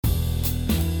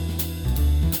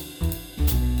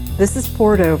This is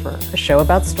Poured Over, a show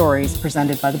about stories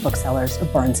presented by the booksellers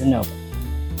of Barnes & Noble.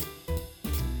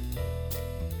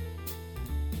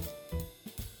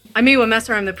 I'm Miwa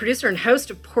Messer. I'm the producer and host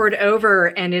of Poured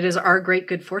Over, and it is our great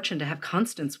good fortune to have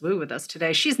Constance Wu with us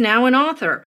today. She's now an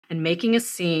author, and Making a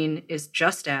Scene is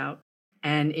just out,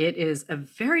 and it is a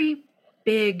very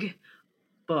big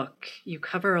book. You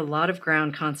cover a lot of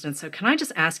ground, Constance, so can I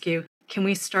just ask you, can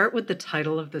we start with the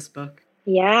title of this book?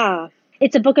 Yeah.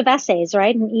 It's a book of essays,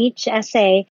 right? And each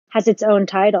essay has its own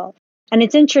title. And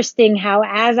it's interesting how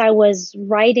as I was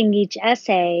writing each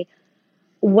essay,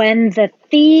 when the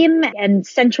theme and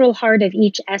central heart of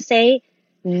each essay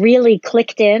really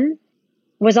clicked in,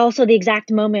 was also the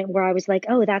exact moment where I was like,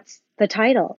 oh, that's the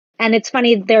title. And it's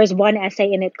funny, there's one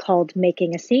essay in it called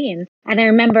Making a Scene. And I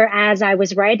remember as I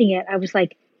was writing it, I was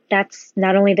like, that's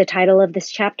not only the title of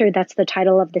this chapter, that's the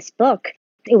title of this book.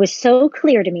 It was so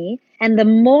clear to me. And the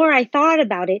more I thought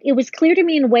about it, it was clear to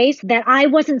me in ways that I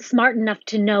wasn't smart enough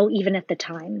to know even at the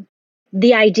time.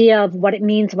 The idea of what it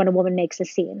means when a woman makes a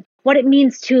scene, what it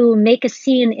means to make a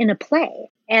scene in a play,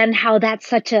 and how that's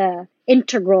such a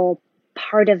integral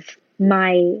part of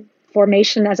my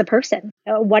formation as a person.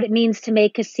 What it means to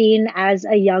make a scene as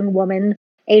a young woman,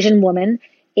 Asian woman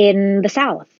in the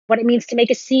South. What it means to make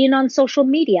a scene on social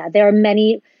media. There are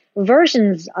many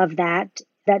versions of that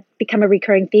become a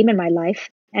recurring theme in my life.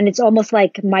 And it's almost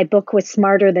like my book was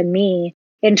smarter than me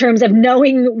in terms of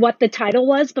knowing what the title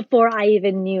was before I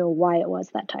even knew why it was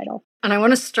that title. And I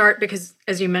want to start because,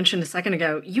 as you mentioned a second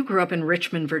ago, you grew up in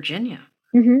Richmond, Virginia.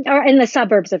 Mm-hmm. Or in the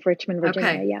suburbs of Richmond, Virginia,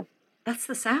 okay. Yeah. That's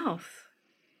the South.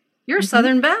 You're a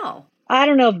Southern belle. I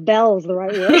don't know if belle is the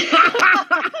right word.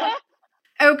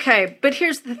 Okay, but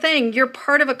here's the thing. You're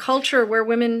part of a culture where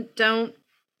women don't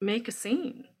make a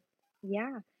scene.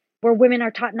 Yeah, where women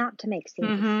are taught not to make scenes.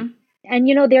 Mm-hmm.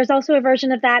 And, there's also a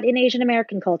version of that in Asian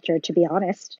American culture, to be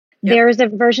honest. Yep. There's a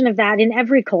version of that in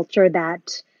every culture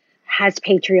that has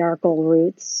patriarchal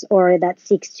roots or that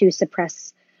seeks to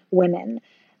suppress women.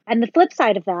 And the flip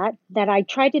side of that I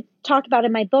try to talk about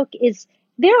in my book is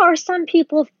there are some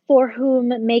people for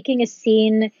whom making a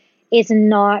scene is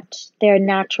not their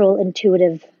natural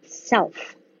intuitive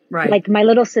self. Right. Like my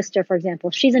little sister, for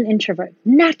example, she's an introvert,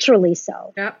 naturally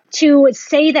so. Yep. To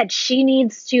say that she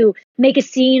needs to make a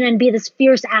scene and be this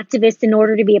fierce activist in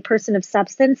order to be a person of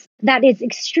substance, that is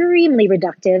extremely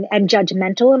reductive and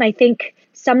judgmental. And I think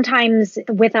sometimes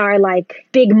with our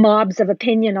big mobs of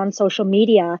opinion on social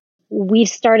media, we've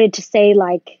started to say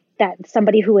that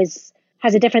somebody who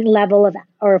has a different level of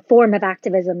or form of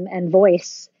activism and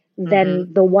voice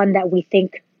than the one that we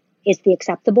think is the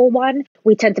acceptable one.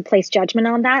 We tend to place judgment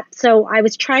on that. So I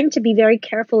was trying to be very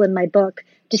careful in my book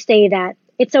to say that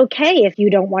it's okay if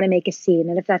you don't want to make a scene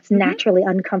and if that's naturally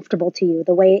uncomfortable to you,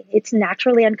 the way it's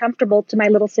naturally uncomfortable to my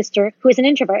little sister who is an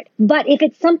introvert. But if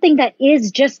it's something that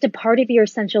is just a part of your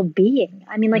essential being,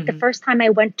 I mean, the first time I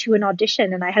went to an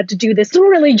audition and I had to do this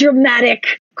really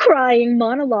dramatic crying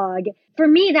monologue, for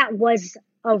me, that was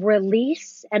a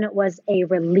release and it was a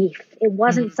relief. It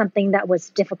wasn't something that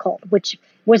was difficult, which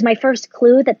was my first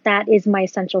clue that is my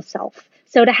essential self.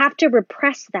 So to have to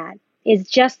repress that is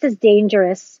just as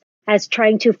dangerous as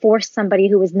trying to force somebody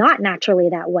who is not naturally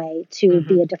that way to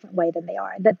be a different way than they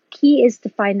are. The key is to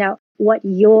find out what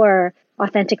your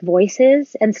authentic voice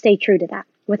is and stay true to that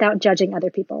without judging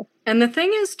other people. And the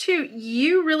thing is, too,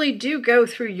 you really do go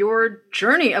through your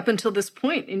journey up until this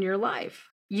point in your life.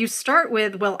 You start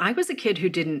with, well, I was a kid who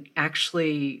didn't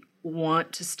actually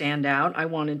want to stand out. I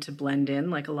wanted to blend in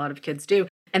like a lot of kids do.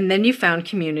 And then you found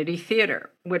community theater,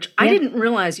 which I didn't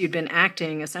realize you'd been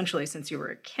acting essentially since you were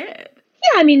a kid.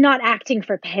 Yeah, I mean, not acting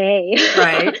for pay.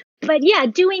 Right. But yeah,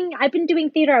 I've been doing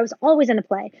theater. I was always in a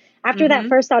play. After that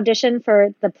first audition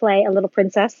for the play A Little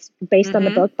Princess, based on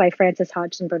the book by Frances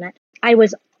Hodgson Burnett, I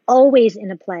was always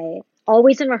in a play,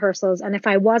 always in rehearsals. And if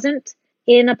I wasn't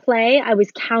in a play, I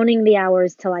was counting the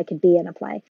hours till I could be in a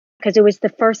play because it was the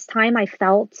first time I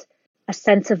felt a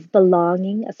sense of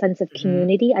belonging, a sense of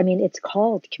community. I mean, it's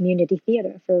called community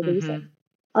theater for a reason.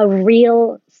 A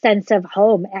real sense of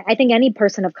home. I think any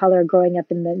person of color growing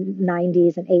up in the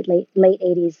 90s and late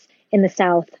 80s in the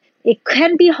South, it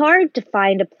can be hard to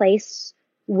find a place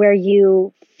where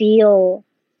you feel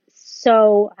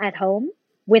so at home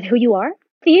with who you are.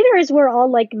 Theater is where all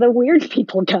the weird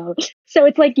people go. So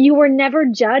it's you were never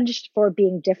judged for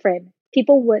being different.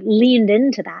 People were leaned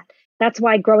into that. That's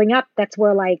why growing up, that's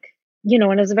where and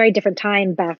it was a very different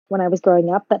time back when I was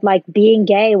growing up, but being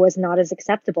gay was not as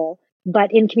acceptable.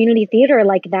 But in community theater,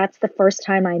 that's the first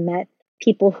time I met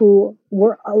people who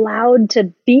were allowed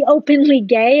to be openly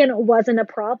gay and it wasn't a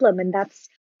problem. And that's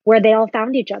where they all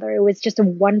found each other. It was just a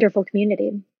wonderful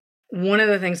community. One of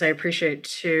the things I appreciate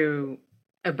too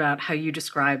about how you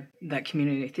describe that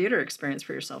community theater experience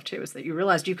for yourself too is that you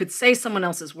realized you could say someone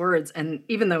else's words, and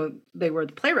even though they were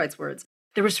the playwright's words,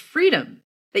 there was freedom,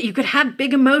 that you could have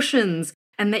big emotions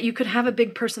and that you could have a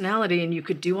big personality and you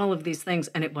could do all of these things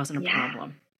and it wasn't a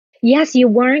problem. Yes, you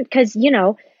weren't, because,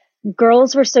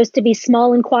 girls were supposed to be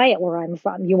small and quiet where I'm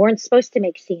from. You weren't supposed to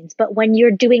make scenes. But when you're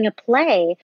doing a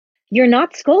play, you're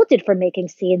not scolded for making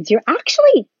scenes. You're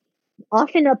actually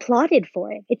often applauded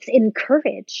for it. It's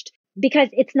encouraged because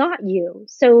it's not you.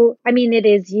 So, I mean, it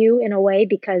is you in a way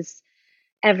because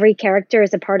every character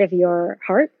is a part of your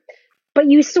heart, but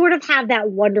you sort of have that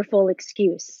wonderful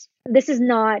excuse. This is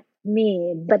not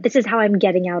me, but this is how I'm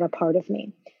getting out a part of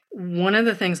me. One of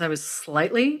the things I was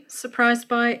slightly surprised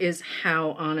by is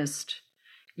how honest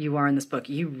you are in this book.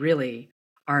 You really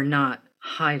are not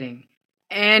hiding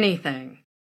anything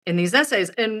in these essays.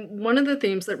 And one of the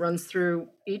themes that runs through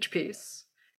each piece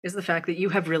is the fact that you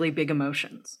have really big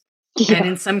emotions. Yeah. And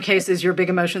in some cases, your big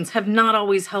emotions have not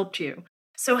always helped you.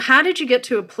 So how did you get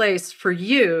to a place for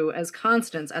you as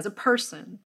Constance, as a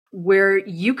person, where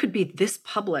you could be this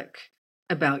public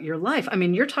about your life? I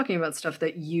mean, you're talking about stuff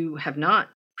that you have not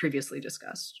previously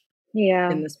discussed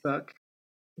in this book.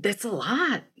 That's a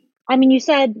lot. I mean, you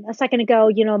said a second ago,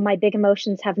 my big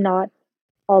emotions have not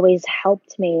always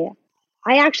helped me.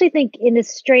 I actually think in a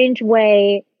strange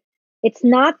way, it's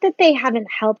not that they haven't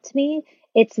helped me.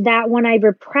 It's that when I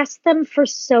repress them for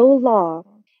so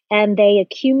long and they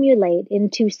accumulate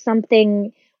into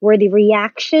something where the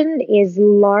reaction is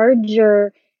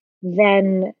larger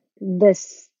than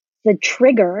the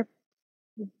trigger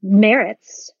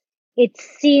merits, it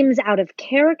seems out of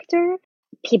character.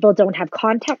 People don't have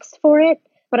context for it.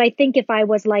 But I think if I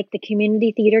was like the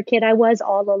community theater kid I was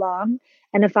all along,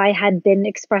 and if I had been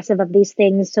expressive of these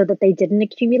things so that they didn't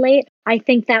accumulate, I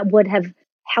think that would have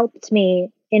helped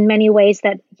me in many ways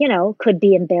that, could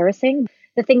be embarrassing.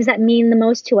 The things that mean the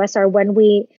most to us are when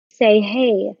we say,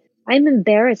 hey, I'm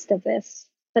embarrassed of this,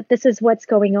 but this is what's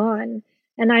going on.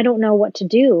 And I don't know what to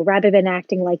do, rather than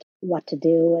acting like what to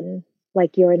do and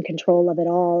like you're in control of it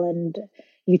all and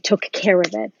you took care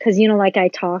of it. Because, like I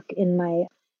talk in my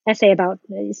essay about,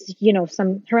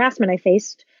 some harassment I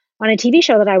faced on a TV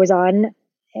show that I was on.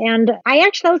 And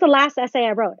that was the last essay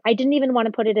I wrote. I didn't even want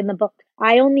to put it in the book.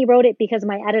 I only wrote it because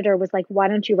my editor was like, why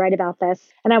don't you write about this?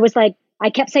 And I was like,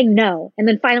 I kept saying no. And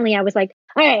then finally I was like,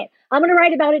 all right, I'm going to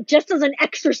write about it just as an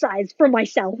exercise for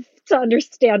myself to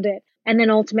understand it. And then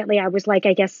ultimately I was like,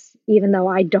 I guess, even though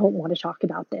I don't want to talk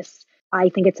about this, I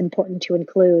think it's important to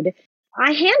include.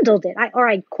 I handled it,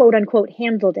 I quote unquote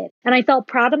handled it. And I felt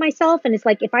proud of myself. And it's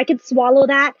like, if I could swallow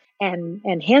that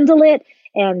and handle it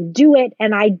and do it.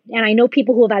 And I know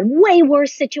people who have had way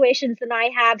worse situations than I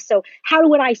have. So how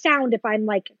would I sound if I'm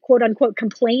like, quote unquote,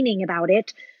 complaining about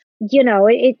it?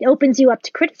 It opens you up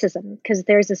to criticism because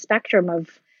there's a spectrum of,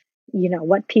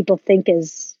 what people think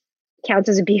counts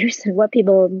as abuse and what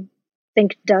people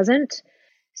think doesn't.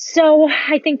 So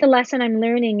I think the lesson I'm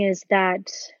learning is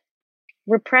that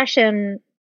repression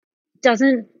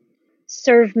doesn't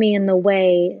serve me in the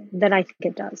way that I think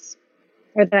it does,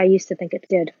 or that I used to think it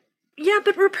did. Yeah,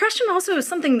 but repression also is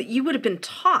something that you would have been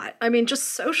taught. I mean, just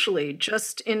socially,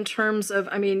 just in terms of,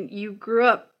 you grew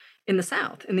up in the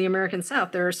South, in the American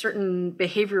South. There are certain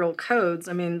behavioral codes.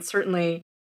 I mean, certainly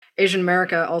Asian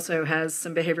America also has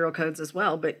some behavioral codes as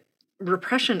well, but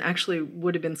repression actually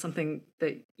would have been something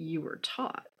that you were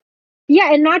taught.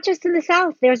 Yeah, and not just in the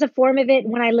South. There's a form of it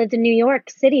when I lived in New York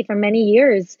City for many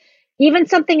years. Even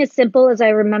something as simple as I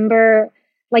remember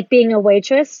like being a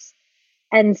waitress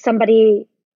and somebody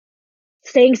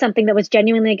saying something that was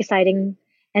genuinely exciting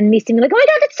and me seeming like, oh my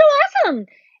God, that's so awesome.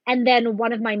 And then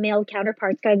one of my male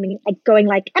counterparts going like, oh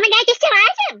my God, that's so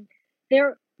awesome.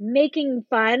 They're making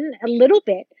fun a little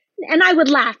bit. And I would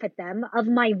laugh at them of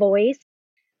my voice.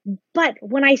 But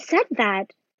when I said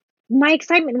that, my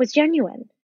excitement was genuine.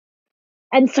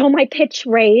 And so my pitch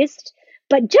raised,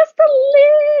 but just a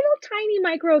little tiny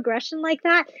microaggression like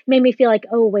that made me feel like,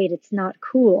 oh, wait, it's not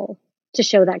cool to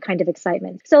show that kind of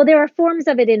excitement. So there are forms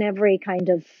of it in every kind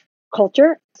of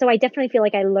culture. So I definitely feel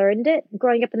like I learned it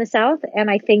growing up in the South. And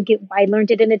I think I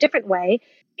learned it in a different way,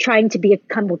 trying to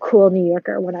become a cool New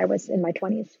Yorker when I was in my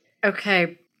 20s.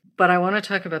 Okay, but I want to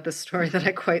talk about the story that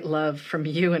I quite love from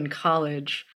you in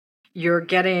college. You're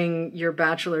getting your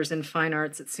bachelor's in fine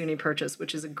arts at SUNY Purchase,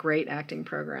 which is a great acting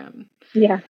program.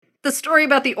 Yeah. The story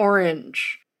about the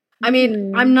orange. I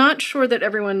mean, I'm not sure that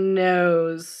everyone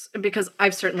knows, because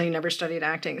I've certainly never studied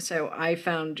acting. So I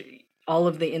found all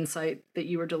of the insight that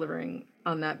you were delivering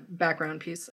on that background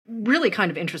piece really kind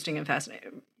of interesting and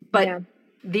fascinating. But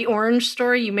the orange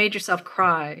story, you made yourself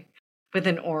cry with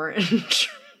an orange.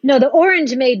 No, the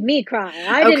orange made me cry.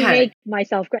 I didn't make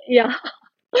myself cry. Yeah.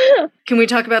 Can we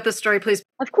talk about this story, please?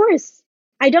 Of course.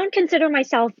 I don't consider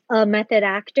myself a method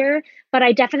actor, but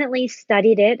I definitely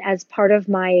studied it as part of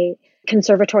my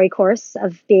conservatory course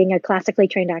of being a classically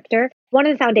trained actor. One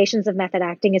of the foundations of method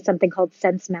acting is something called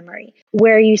sense memory,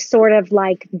 where you sort of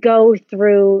like go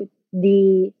through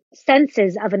the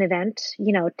senses of an event,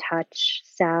 touch,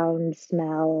 sound,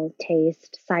 smell,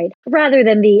 taste, sight, rather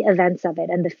than the events of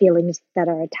it and the feelings that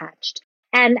are attached.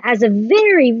 And as a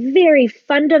very, very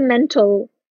fundamental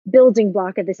building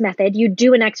block of this method, you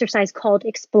do an exercise called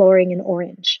exploring an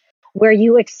orange, where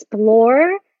you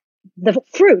explore the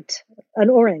fruit, an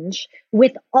orange,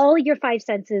 with all your five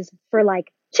senses for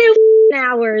like 2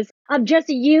 hours of just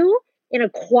you in a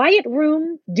quiet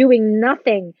room doing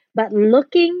nothing but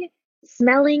looking,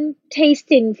 smelling,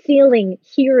 tasting, feeling,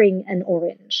 hearing an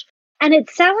orange. And it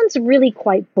sounds really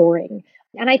quite boring.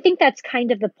 And I think that's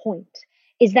kind of the point,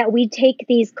 is that we take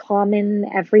these common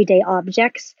everyday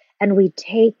objects and we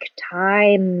take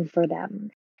time for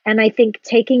them. And I think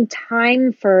taking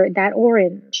time for that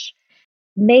orange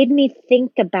made me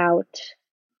think about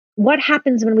what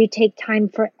happens when we take time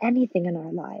for anything in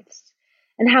our lives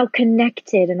and how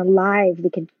connected and alive we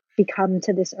could become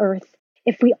to this earth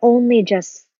if we only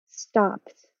just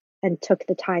stopped and took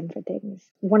the time for things.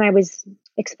 When I was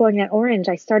exploring that orange,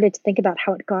 I started to think about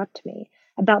how it got to me,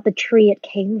 about the tree it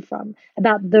came from,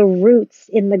 about the roots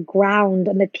in the ground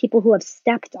and the people who have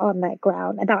stepped on that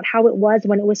ground, about how it was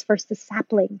when it was first a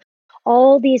sapling.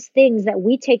 All these things that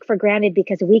we take for granted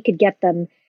because we could get them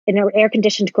in an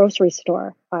air-conditioned grocery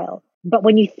store aisle. But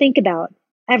when you think about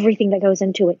everything that goes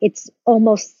into it, it's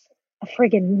almost a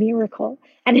friggin' miracle.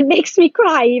 And it makes me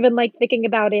cry even like thinking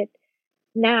about it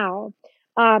now.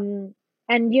 And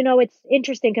it's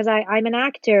interesting because I'm an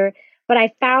actor, but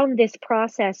I found this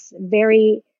process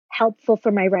very helpful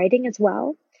for my writing as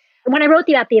well. When I wrote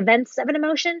about the events of an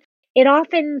emotion, it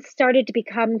often started to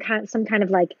become some kind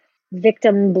of like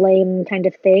victim blame kind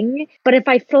of thing. But if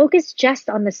I focus just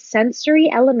on the sensory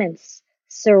elements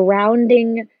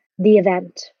surrounding the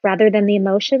event rather than the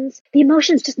emotions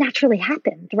just naturally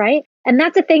happened, right? And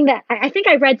that's a thing that I think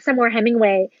I read somewhere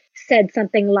Hemingway said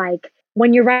something like,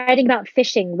 when you're writing about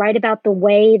fishing, write about the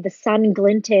way the sun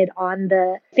glinted on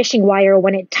the fishing wire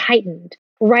when it tightened.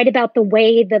 Write about the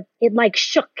way that it like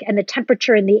shook and the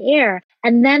temperature in the air,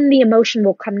 and then the emotion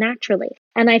will come naturally.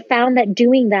 And I found that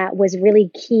doing that was really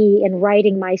key in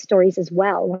writing my stories as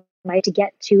well. When I had to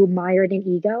get too mired in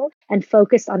ego and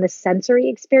focus on the sensory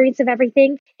experience of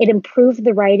everything, it improved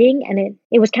the writing, and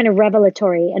it was kind of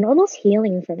revelatory and almost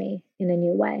healing for me in a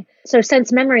new way. So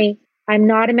sense memory, I'm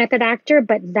not a method actor,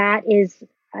 but that is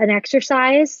an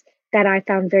exercise that I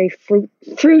found very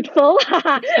fruitful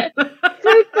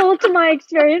to my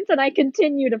experience, and I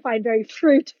continue to find very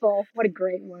fruitful. What a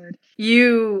great word.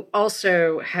 You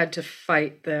also had to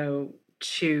fight, though,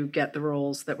 to get the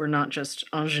roles that were not just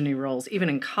ingenue roles, even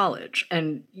in college.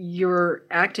 And you're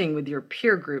acting with your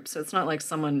peer group, so it's not like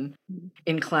someone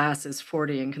in class is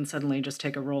 40 and can suddenly just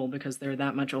take a role because they're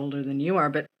that much older than you are.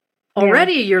 But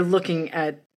already you're looking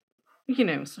at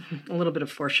a little bit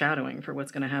of foreshadowing for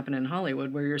what's going to happen in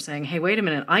Hollywood, where you're saying, hey, wait a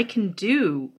minute, I can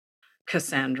do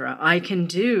Cassandra. I can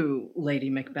do Lady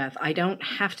Macbeth. I don't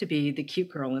have to be the cute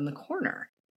girl in the corner.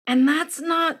 And that's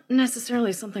not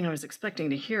necessarily something I was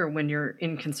expecting to hear when you're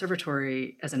in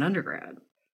conservatory as an undergrad.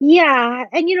 Yeah.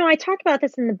 And, I talk about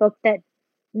this in the book that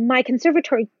my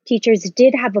conservatory teachers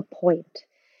did have a point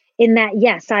in that,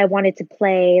 yes, I wanted to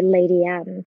play Lady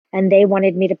M, and they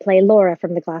wanted me to play Laura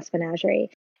from The Glass Menagerie.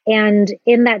 And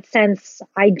in that sense,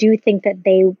 I do think that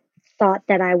they thought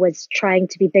that I was trying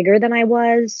to be bigger than I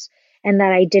was, and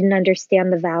that I didn't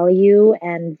understand the value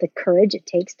and the courage it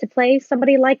takes to play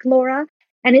somebody like Laura.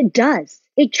 And it does.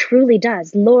 It truly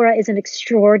does. Laura is an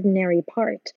extraordinary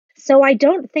part. So I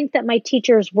don't think that my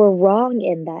teachers were wrong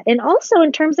in that. And also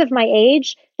in terms of my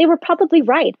age, they were probably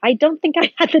right. I don't think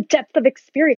I had the depth of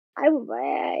experience. I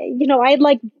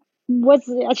was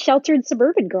a sheltered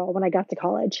suburban girl when I got to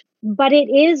college. But it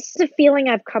is a feeling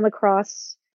I've come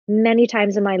across many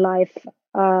times in my life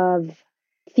of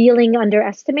feeling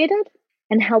underestimated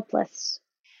and helpless.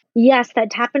 Yes,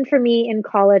 that happened for me in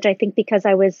college, I think because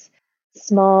I was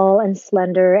small and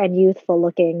slender and youthful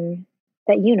looking,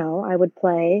 that, I would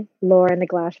play Laura in The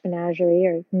Glass Menagerie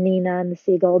or Nina and the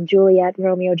Seagull, Juliet,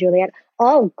 Romeo, Juliet,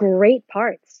 all great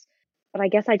parts. But I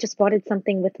guess I just wanted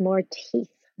something with more teeth,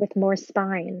 with more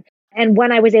spine. And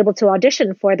when I was able to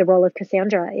audition for the role of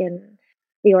Cassandra in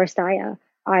The Oresteia,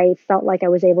 I felt like I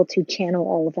was able to channel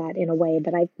all of that in a way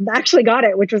that I actually got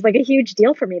it, which was like a huge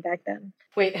deal for me back then.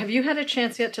 Wait, have you had a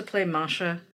chance yet to play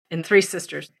Masha in Three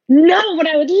Sisters. No, but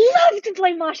I would love to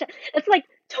play Masha. It's like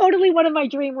totally one of my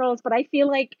dream roles, but I feel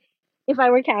like if I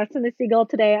were cast in The Seagull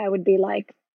today, I would be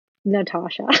like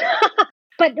Natasha.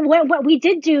 But what we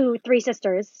did do Three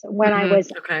Sisters when I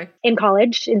was in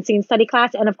college in scene study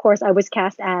class. And of course, I was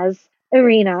cast as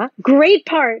Irina. Great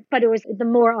part, but it was the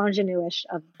more ingenue-ish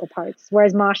of the parts,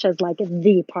 whereas Masha's like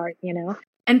the part, you know?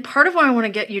 And part of why I want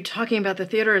to get you talking about the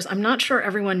theater is I'm not sure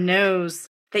everyone knows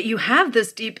that you have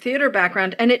this deep theater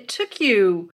background, and it took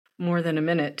you more than a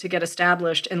minute to get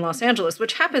established in Los Angeles,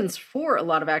 which happens for a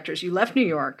lot of actors. You left New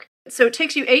York. So it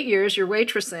takes you 8 years, you're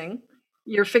waitressing,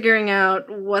 you're figuring out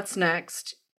what's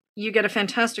next. You get a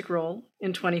fantastic role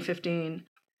in 2015.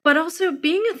 But also,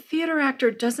 being a theater actor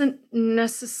doesn't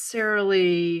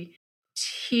necessarily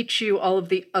teach you all of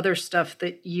the other stuff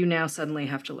that you now suddenly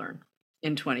have to learn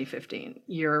in 2015.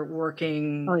 You're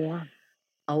working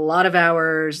a lot of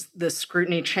hours. The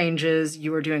scrutiny changes.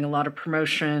 You are doing a lot of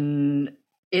promotion.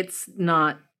 It's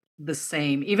not the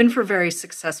same. Even for very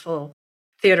successful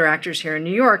theater actors here in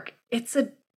New York, it's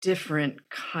a different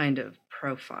kind of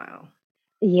profile.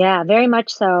 Yeah, very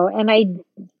much so. And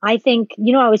I think,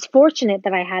 you know, I was fortunate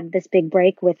that I had this big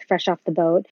break with Fresh Off the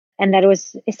Boat, and that it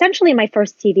was essentially my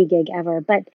first TV gig ever.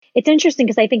 But it's interesting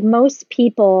because I think most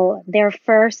people, their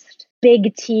first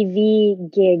big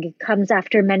TV gig comes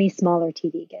after many smaller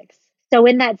TV gigs. So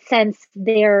in that sense,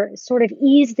 they're sort of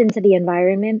eased into the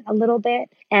environment a little bit,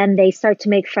 and they start to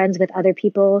make friends with other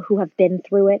people who have been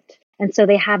through it. And so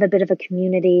they have a bit of a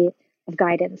community of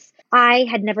guidance. I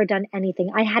had never done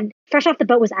anything. Fresh Off the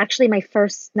Boat was actually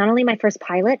not only my first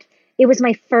pilot, it was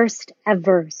my first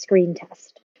ever screen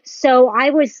test. So I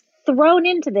was thrown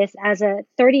into this as a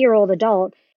 30-year-old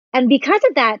adult. And because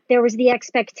of that, there was the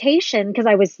expectation, because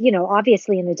I was, you know,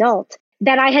 obviously an adult,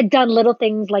 that I had done little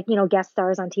things like, you know, guest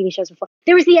stars on TV shows before.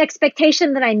 There was the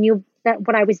expectation that I knew that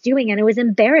what I was doing, and it was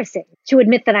embarrassing to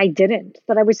admit that I didn't,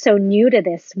 that I was so new to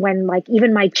this when like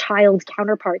even my child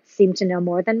counterparts seemed to know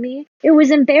more than me. It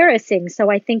was embarrassing. So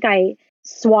I think I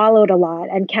swallowed a lot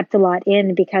and kept a lot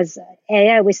in because A,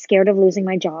 I was scared of losing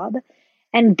my job,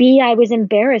 and B, I was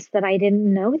embarrassed that I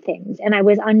didn't know things, and I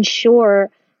was unsure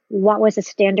what was a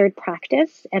standard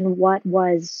practice and what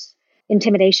was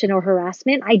intimidation or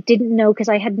harassment. I didn't know because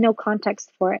I had no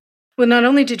context for it. Well, not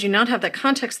only did you not have that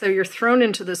context, though, you're thrown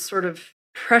into this sort of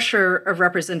pressure of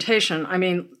representation. I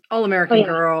mean, All American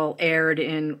Girl aired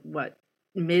in what,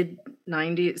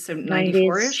 mid-90s, so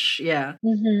 94-ish? Yeah.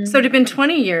 Mm-hmm. So it had been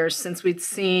 20 years since we'd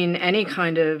seen any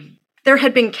kind of... There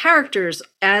had been characters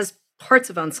as parts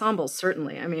of ensembles,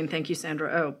 certainly. I mean, thank you, Sandra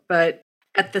Oh. But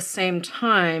at the same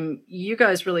time, you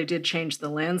guys really did change the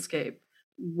landscape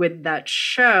with that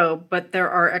show, but there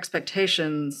are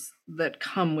expectations that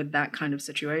come with that kind of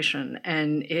situation,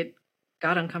 and it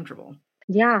got uncomfortable.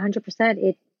 Yeah,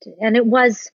 100%. It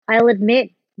was, I'll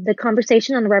admit, the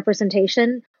conversation on the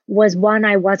representation was one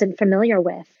I wasn't familiar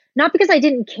with. Not because I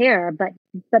didn't care,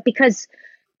 but because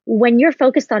when you're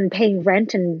focused on paying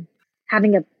rent and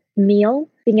having a meal,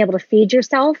 being able to feed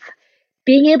yourself,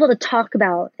 being able to talk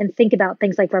about and think about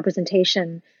things like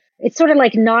representation, it's sort of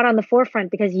like not on the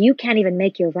forefront because you can't even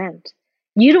make your rent.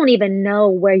 You don't even know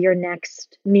where your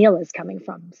next meal is coming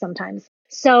from sometimes.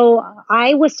 So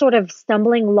I was sort of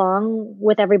stumbling along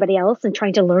with everybody else and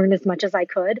trying to learn as much as I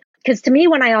could. Because to me,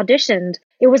 when I auditioned,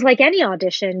 it was like any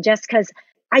audition, just because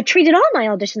I treated all my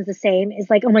auditions the same. It's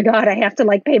like, oh my God, I have to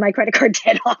like pay my credit card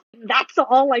debt off. That's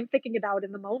all I'm thinking about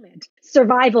in the moment.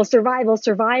 Survival, survival,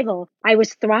 survival. I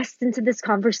was thrust into this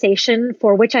conversation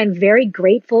for which I'm very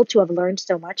grateful to have learned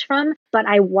so much from, but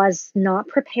I was not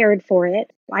prepared for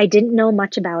it. I didn't know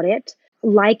much about it.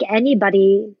 Like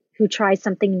anybody who tries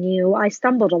something new, I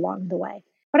stumbled along the way,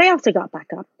 but I also got back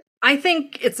up. I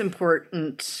think it's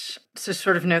important to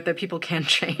sort of note that people can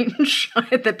change,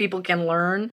 that people can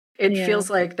learn. It feels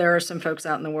like there are some folks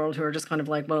out in the world who are just kind of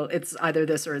like, well, it's either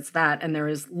this or it's that. And there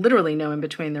is literally no in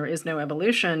between. There is no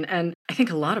evolution. And I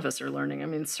think a lot of us are learning. I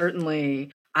mean,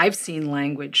 certainly I've seen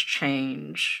language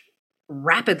change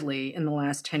rapidly in the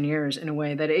last 10 years in a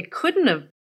way that it couldn't have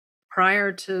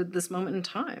prior to this moment in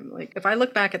time. Like if I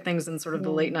look back at things in sort of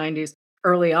the late 90s,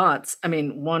 early aughts, I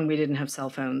mean, one, we didn't have cell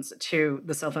phones. Two,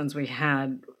 the cell phones we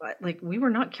had, like we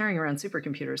were not carrying around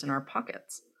supercomputers in our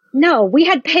pockets. No, we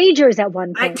had pagers at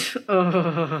one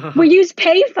point. We used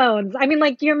pay phones. I mean,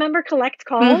 like, do you remember collect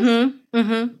calls? Mm-hmm,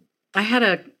 mm-hmm. I had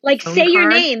a like say card. Your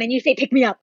name and you say, pick me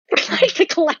up. Like the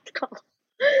collect call.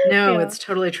 No, it's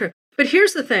totally true. But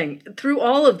here's the thing. Through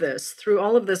all of this,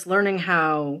 learning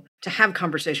how to have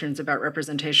conversations about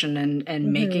representation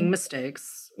and making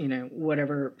mistakes, you know,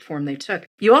 whatever form they took,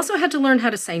 you also had to learn how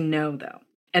to say no, though.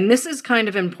 And this is kind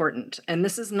of important. And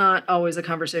this is not always a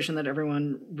conversation that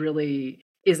everyone really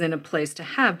is in a place to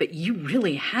have, but you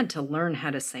really had to learn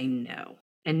how to say no.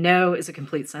 And no is a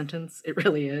complete sentence. It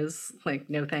really is. Like,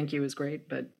 no, thank you is great,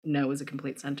 but no is a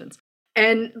complete sentence.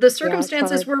 And the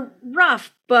circumstances were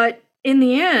rough, but in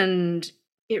the end,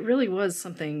 it really was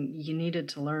something you needed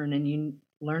to learn, and you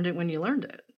learned it when you learned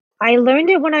it. I learned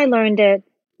it when I learned it,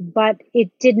 but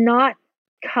it did not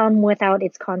come without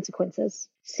its consequences.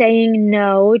 Saying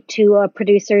no to a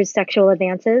producer's sexual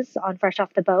advances on Fresh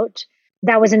Off the Boat,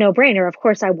 that was a no-brainer. Of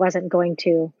course, I wasn't going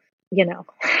to,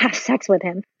 have sex with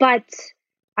him, but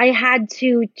I had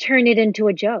to turn it into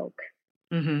a joke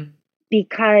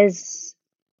because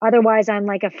otherwise I'm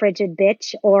like a frigid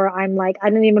bitch, or I'm like,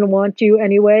 I don't even want you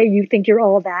anyway. You think you're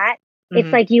all that. It's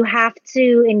like you have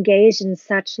to engage in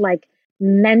such like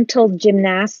mental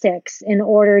gymnastics in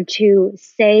order to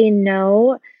say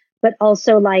no, but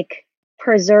also like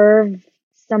preserve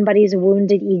somebody's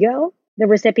wounded ego, the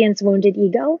recipient's wounded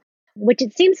ego, which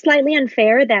it seems slightly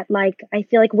unfair that like, I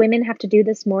feel like women have to do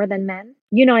this more than men.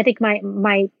 I think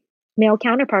my male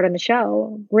counterpart on the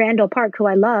show, Randall Park, who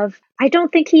I love, I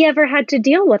don't think he ever had to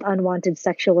deal with unwanted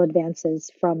sexual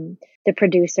advances from the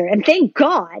producer. And thank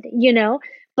God,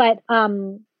 but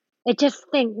it just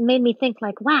made me think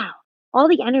like, wow, all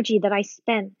the energy that I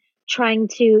spent trying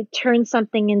to turn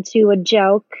something into a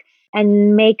joke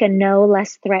and make a no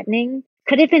less threatening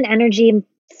could have been energy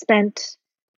spent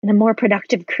in a more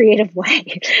productive, creative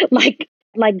way, like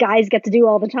guys get to do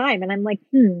all the time. And I'm like,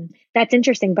 that's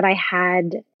interesting. But I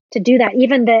had to do that.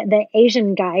 Even the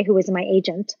Asian guy who was my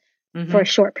agent for a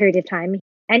short period of time.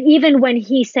 And even when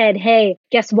he said, hey,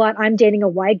 guess what? I'm dating a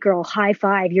white girl. High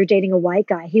five. You're dating a white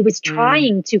guy. He was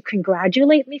trying to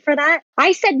congratulate me for that.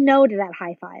 I said no to that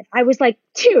high five. I was like,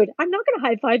 dude, I'm not going to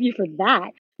high five you for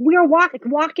that. We were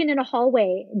walking in a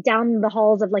hallway down the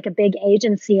halls of like a big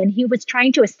agency, and he was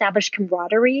trying to establish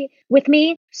camaraderie with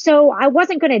me. So I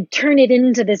wasn't going to turn it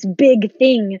into this big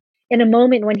thing in a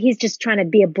moment when he's just trying to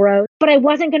be a bro. But I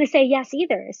wasn't going to say yes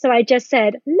either. So I just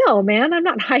said, no, man, I'm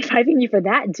not high-fiving you for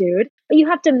that, dude. But you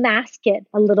have to mask it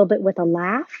a little bit with a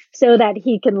laugh so that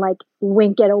he can like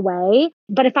wink it away.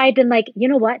 But if I had been like, you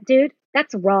know what, dude,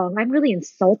 that's wrong. I'm really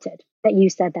insulted that you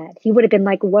said that. He would have been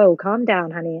like, whoa, calm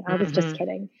down, honey. I was just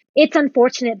kidding. It's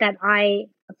unfortunate that I,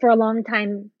 for a long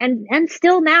time, and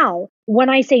still now, when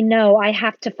I say no, I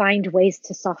have to find ways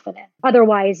to soften it.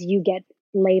 Otherwise, you get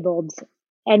labeled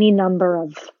any number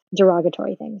of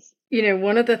derogatory things.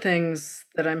 One of the things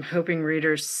that I'm hoping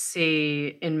readers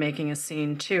see in Making a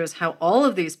Scene too is how all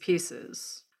of these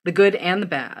pieces, the good and the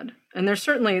bad, and there's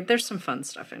some fun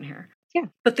stuff in here. Yeah.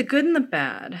 But the good and the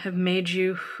bad have made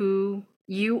you who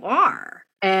you are.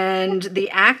 And the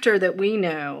actor that we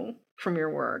know from your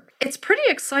work, it's pretty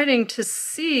exciting to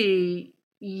see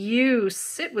you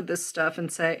sit with this stuff and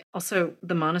say, also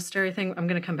the monastery thing, I'm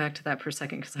going to come back to that for a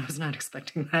second because I was not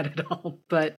expecting that at all.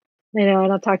 But I know,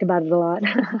 and I'll talk about it a lot.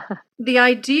 The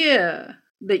idea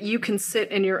that you can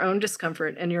sit in your own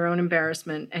discomfort and your own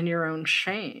embarrassment and your own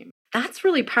shame, that's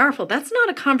really powerful. That's not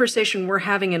a conversation we're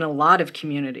having in a lot of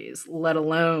communities, let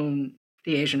alone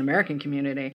the Asian American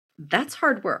community. That's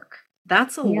hard work.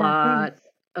 That's a lot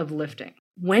of lifting.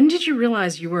 When did you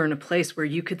realize you were in a place where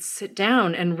you could sit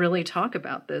down and really talk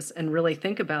about this and really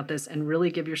think about this and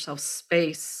really give yourself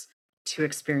space to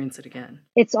experience it again?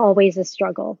 It's always a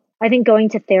struggle. I think going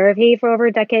to therapy for over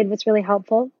a decade was really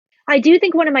helpful. I do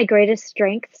think one of my greatest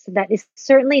strengths that is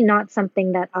certainly not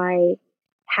something that I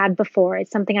had before,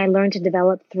 it's something I learned to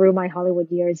develop through my Hollywood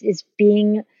years, is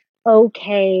being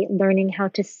okay learning how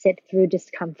to sit through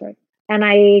discomfort. And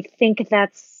I think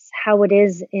that's how it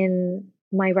is in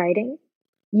my writing.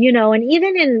 And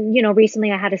even in,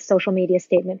 recently I had a social media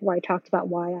statement where I talked about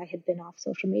why I had been off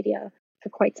social media for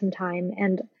quite some time.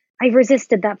 And I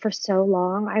resisted that for so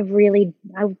long. I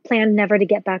planned never to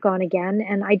get back on again.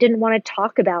 And I didn't want to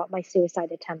talk about my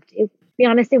suicide attempt. To be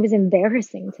honest, it was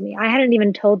embarrassing to me. I hadn't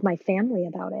even told my family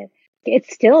about it.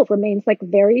 It still remains like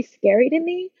very scary to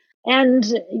me. And,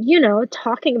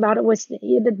 talking about it was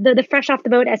the Fresh Off the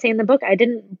Boat essay in the book. I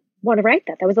didn't want to write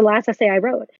that. That was the last essay I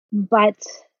wrote. But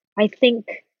I think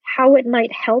how it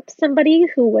might help somebody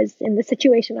who was in the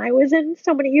situation I was in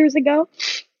so many years ago,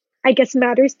 I guess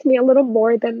matters to me a little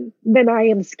more than I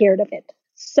am scared of it.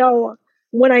 So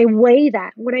when I weigh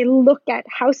that, when I look at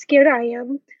how scared I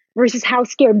am versus how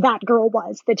scared that girl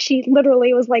was, that she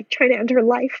literally was like trying to end her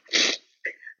life.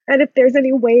 And if there's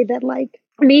any way that like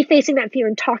me facing that fear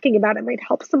and talking about it might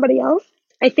help somebody else,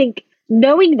 I think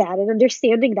knowing that and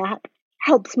understanding that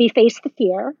helps me face the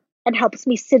fear and helps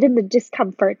me sit in the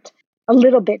discomfort a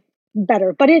little bit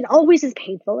better. But it always is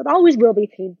painful. It always will be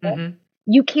painful.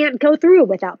 you can't go through it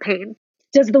without pain.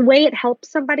 Does the way it helps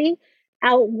somebody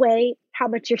outweigh how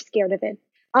much you're scared of it?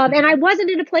 And I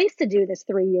wasn't in a place to do this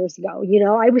 3 years ago.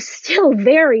 I was still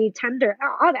very tender.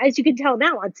 As you can tell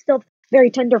now, it's still very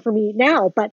tender for me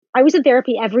now, but I was in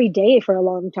therapy every day for a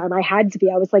long time. I had to be.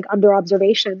 I was like under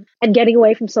observation, and getting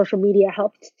away from social media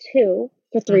helped too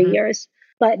for 3 years.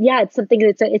 But yeah, it's something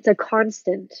it's a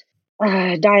constant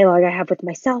dialogue I have with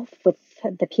myself, with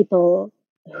the people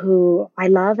who I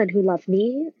love and who love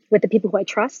me, with the people who I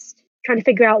trust, trying to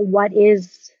figure out what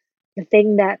is the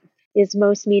thing that is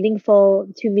most meaningful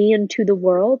to me and to the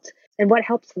world, and what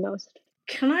helps the most.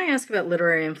 Can I ask about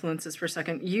literary influences for a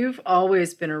second? You've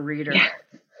always been a reader.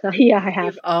 Yeah, yeah, I have.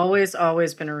 You've always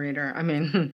been a reader. I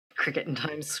mean, Cricket in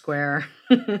Times Square.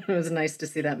 It was nice to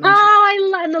see that mentioned. Oh,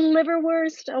 I love the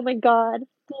liverwurst. Oh my God.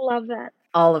 Love that.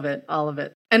 All of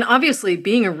it. And obviously,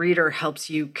 being a reader helps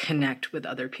you connect with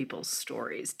other people's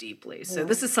stories deeply. So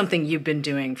this is something you've been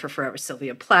doing for forever.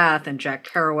 Sylvia Plath and Jack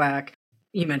Kerouac.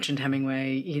 You mentioned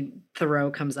Hemingway.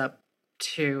 Thoreau comes up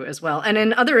too as well. And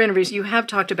in other interviews, you have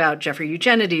talked about Jeffrey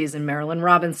Eugenides and Marilyn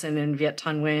Robinson and Viet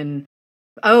Thanh Nguyen.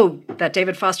 Oh, that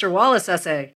David Foster Wallace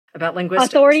essay about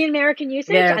linguistics. Authority in American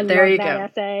Usage. Yeah, I there love you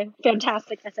that go. essay.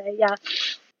 Fantastic essay. Yeah.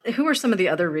 Who are some of the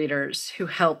other readers who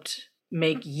helped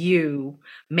make you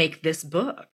make this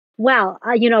book? Well,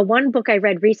 one book I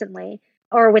read recently,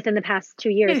 or within the past 2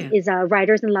 years, is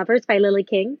Writers and Lovers by Lily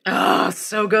King. Oh,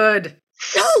 so good.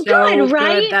 So good,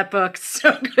 right? That book,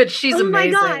 so good. She's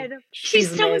amazing. Oh my God,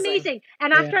 she's so amazing.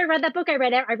 And after I read that book, I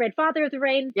read Father of the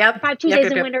Rain. Yep. 5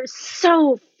 Tuesdays in Winter.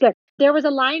 So good. There was a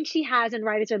line she has in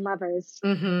Writers and Lovers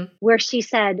where she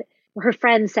said, her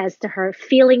friend says to her,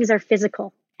 "Feelings are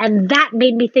physical," and that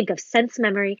made me think of sense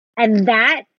memory, and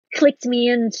that clicked me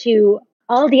into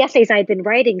all the essays I'd been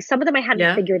writing. Some of them I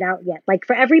hadn't figured out yet. Like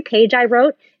for every page I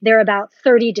wrote, there are about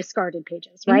 30 discarded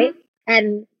pages, right?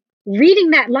 And reading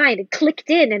that line, it clicked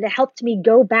in, and it helped me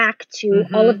go back to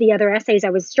all of the other essays I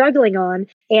was struggling on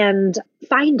and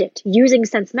find it using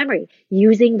sense memory,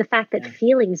 using the fact that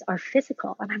feelings are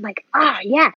physical. And I'm like,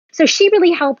 yeah. So she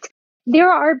really helped.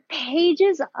 There are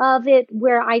pages of it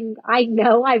where I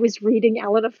know I was reading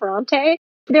Elena Ferrante.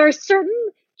 There are certain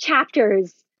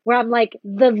chapters where I'm like,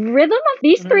 the rhythm of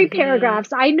these 3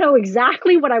 paragraphs, I know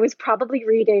exactly what I was probably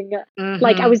reading.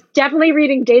 Like I was definitely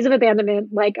reading Days of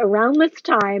Abandonment, like around this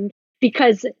time,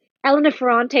 because Elena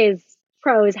Ferrante's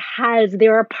prose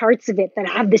there are parts of it that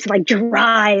have this like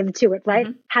drive to it, right?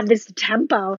 Have this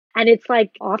tempo. And it's like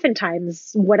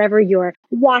oftentimes whatever you're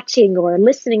watching or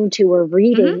listening to or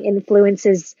reading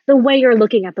influences the way you're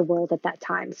looking at the world at that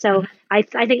time. So I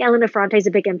think Elena Ferrante is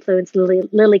a big influence.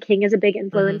 Lily King is a big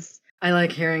influence. I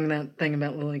like hearing that thing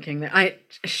about Lily King.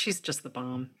 She's just the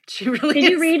bomb. She really is.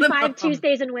 Did you read 5 bomb.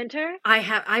 Tuesdays in Winter?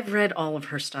 I've read all of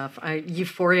her stuff.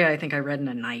 Euphoria, I think I read in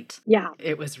a night. Yeah.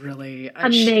 It was really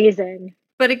amazing.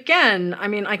 But again, I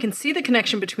mean, I can see the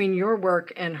connection between your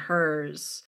work and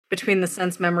hers, between the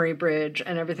sense memory bridge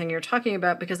and everything you're talking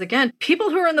about, because again,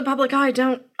 people who are in the public eye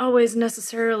don't always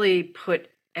necessarily put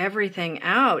everything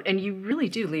out, and you really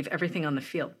do leave everything on the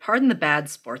field. Pardon the bad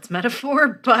sports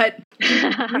metaphor, but you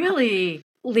really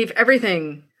leave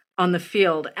everything on the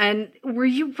field. And were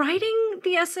you writing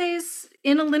the essays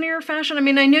in a linear fashion? I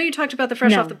mean, I know you talked about the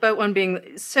Fresh Off the Boat one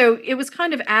being, so it was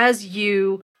kind of as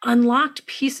you unlocked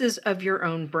pieces of your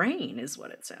own brain is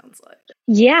what it sounds like.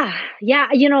 Yeah.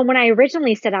 When I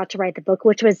originally set out to write the book,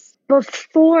 which was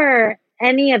before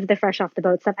any of the Fresh Off the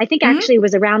Boat stuff, I think actually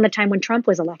was around the time when Trump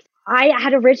was elected. I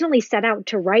had originally set out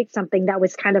to write something that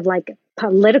was kind of like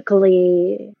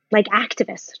politically like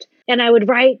activist. And I would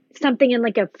write something in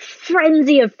like a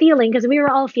frenzy of feeling, because we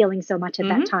were all feeling so much at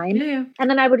that time. Yeah. And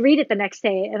then I would read it the next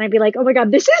day and I'd be like, oh my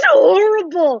God, this is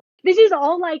horrible. This is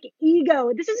all like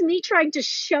ego. This is me trying to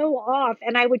show off.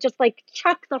 And I would just like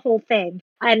chuck the whole thing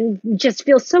and just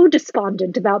feel so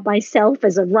despondent about myself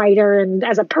as a writer and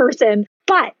as a person.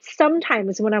 But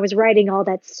sometimes when I was writing all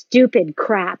that stupid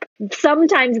crap,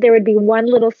 sometimes there would be one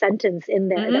little sentence in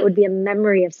there that would be a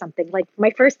memory of something. Like my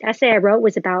first essay I wrote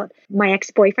was about my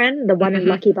ex-boyfriend, the one in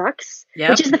Lucky Bucks,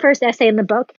 which is the first essay in the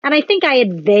book. And I think I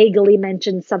had vaguely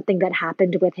mentioned something that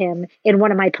happened with him in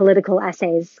one of my political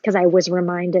essays because I was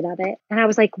reminded of it. And I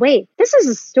was like, wait, this is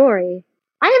a story.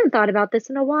 I haven't thought about this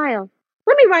in a while.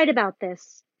 Let me write about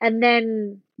this. And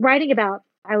then writing about,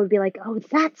 I would be like, oh,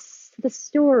 that's the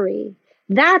story.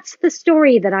 That's the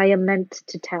story that I am meant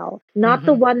to tell, not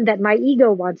the one that my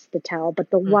ego wants to tell, but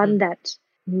the one that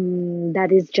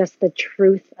is just the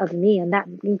truth of me. And that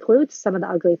includes some of the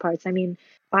ugly parts. I mean,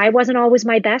 I wasn't always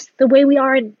my best, the way we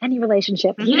are in any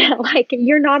relationship. You know, like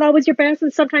you're not always your best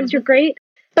and sometimes you're great,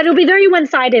 but it'll be very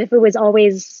one-sided if it was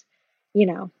always, you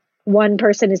know, one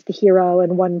person is the hero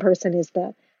and one person is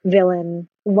the villain.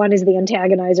 One is the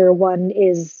antagonizer, one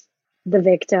is the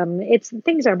victim.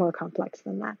 Things are more complex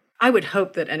than that. I would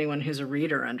hope that anyone who's a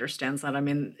reader understands that. I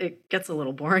mean, it gets a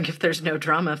little boring if there's no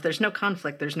drama. If there's no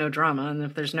conflict, there's no drama. And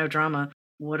if there's no drama,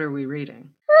 what are we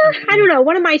reading? I don't know.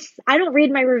 I don't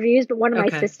read my reviews, but one of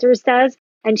my sisters does.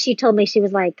 And she told me, she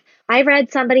was like, I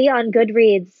read somebody on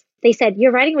Goodreads. They said,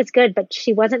 your writing was good, but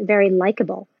she wasn't very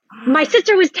likable. My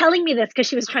sister was telling me this because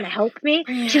she was trying to help me.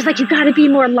 She was like, you got to be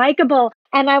more likable.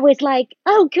 And I was like,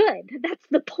 oh, good. That's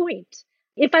the point.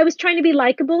 If I was trying to be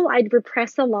likable, I'd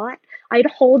repress a lot. I'd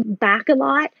hold back a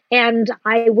lot. And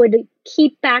I would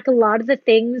keep back a lot of the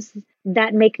things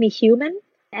that make me human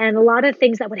and a lot of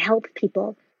things that would help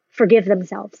people forgive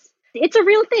themselves. It's a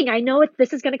real thing. I know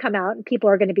this is going to come out and people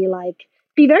are going to be like,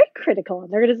 be very critical.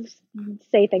 And they're going to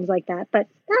say things like that. But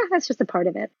that's just a part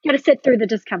of it. You got to sit through the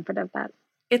discomfort of that.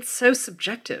 It's so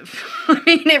subjective. I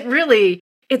mean,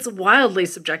 it's wildly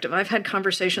subjective. I've had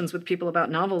conversations with people about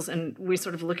novels and we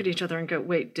sort of look at each other and go,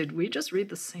 wait, did we just read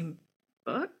the same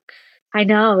book? I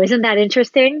know. Isn't that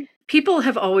interesting? People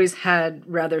have always had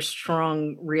rather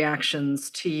strong reactions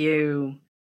to you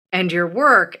and your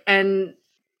work. And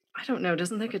I don't know,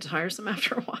 doesn't that get tiresome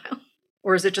after a while?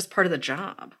 Or is it just part of the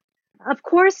job? Of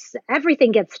course,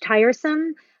 everything gets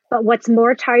tiresome, but what's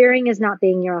more tiring is not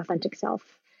being your authentic self.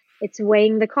 It's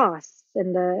weighing the costs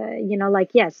and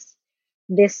yes,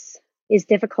 this is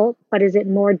difficult, but is it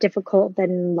more difficult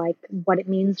than like what it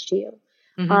means to you?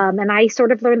 Mm-hmm. And I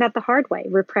sort of learned that the hard way.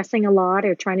 Repressing a lot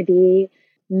or trying to be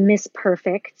Miss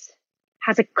Perfect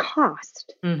has a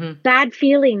cost. Mm-hmm. Bad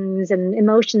feelings and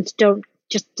emotions don't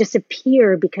just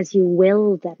disappear because you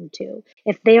will them to.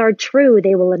 If they are true,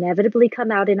 they will inevitably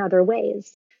come out in other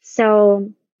ways.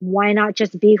 So why not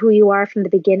just be who you are from the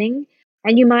beginning?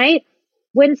 And you might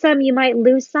win some, you might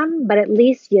lose some, but at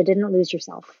least you didn't lose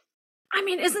yourself. I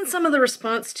mean, isn't some of the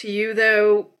response to you,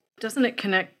 though, doesn't it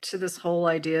connect to this whole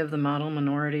idea of the model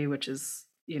minority, which is,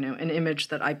 an image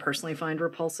that I personally find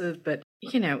repulsive, but,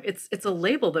 it's a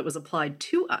label that was applied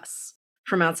to us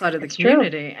from outside of the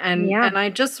community. True. And I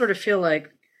just sort of feel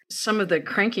like some of the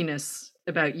crankiness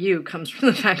about you comes from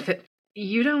the fact that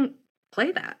you don't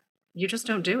play that. You just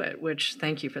don't do it, which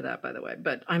thank you for that, by the way.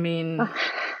 But I mean,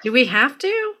 do we have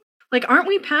to? Like, aren't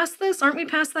we past this? Aren't we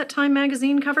past that Time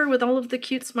magazine cover with all of the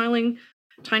cute, smiling,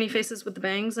 tiny faces with the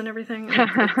bangs and everything?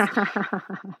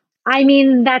 I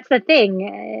mean, that's the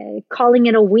thing. Calling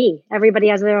it a we. Everybody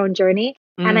has their own journey.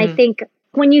 Mm. And I think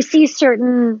when you see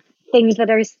certain things that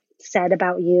are said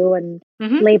about you and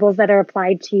labels that are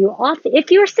applied to you,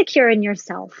 if you're secure in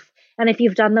yourself and if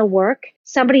you've done the work,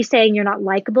 somebody saying you're not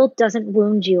likable doesn't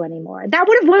wound you anymore. That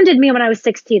would have wounded me when I was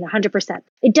 16, 100%.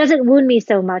 It doesn't wound me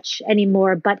so much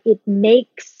anymore, but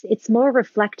it's more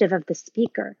reflective of the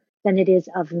speaker than it is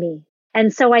of me.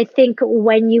 And so I think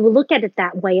when you look at it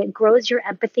that way, it grows your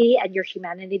empathy and your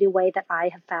humanity in a way that I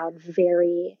have found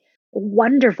very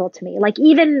wonderful to me. Like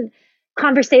even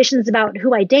conversations about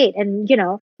who I date. And,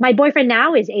 my boyfriend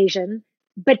now is Asian,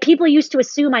 but people used to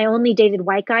assume I only dated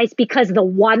white guys because the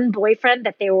one boyfriend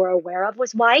that they were aware of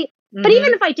was white. Mm-hmm. But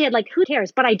even if I did, like, who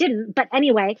cares? But I didn't. But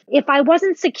anyway, if I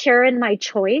wasn't secure in my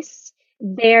choice,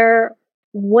 there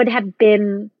would have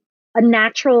been a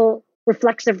natural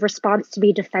reflexive response to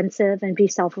be defensive and be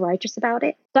self-righteous about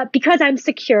it. But because I'm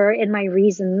secure in my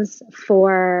reasons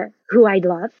for who I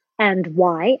love and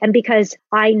why, and because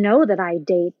I know that I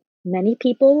date many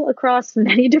people across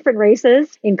many different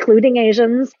races, including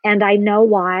Asians, and I know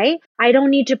why, I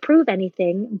don't need to prove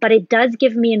anything, but it does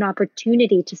give me an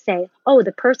opportunity to say, oh,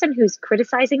 the person who's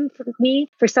criticizing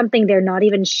me for something they're not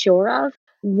even sure of,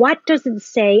 what does it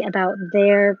say about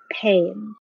their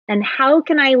pain? And how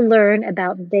can I learn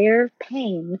about their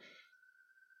pain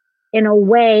in a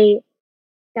way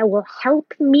that will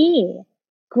help me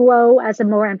grow as a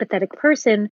more empathetic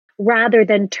person rather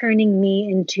than turning me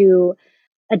into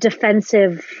a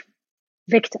defensive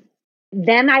victim?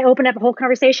 Then I open up a whole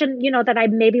conversation, that I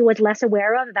maybe was less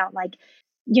aware of about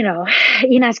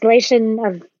emasculation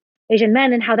of Asian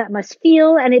men and how that must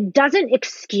feel. And it doesn't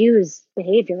excuse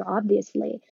behavior,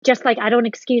 obviously. Just like I don't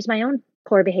excuse my own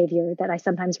poor behavior that I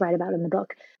sometimes write about in the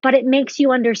book, but it makes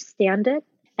you understand it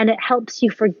and it helps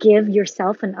you forgive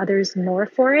yourself and others more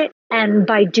for it. And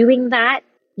by doing that,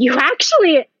 you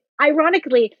actually,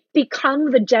 ironically, become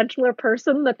the gentler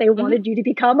person that they wanted you to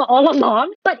become all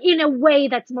along, but in a way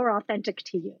that's more authentic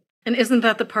to you. And isn't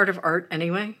that the part of art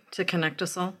anyway, to connect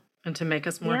us all and to make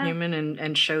us more human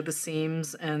and show the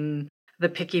seams and the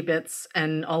picky bits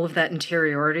and all of that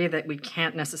interiority that we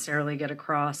can't necessarily get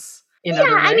across in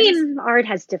other ways? I mean, art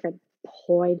has different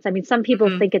points. I mean, some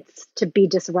people think it's to be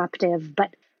disruptive,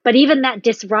 but But even that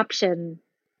disruption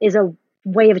is a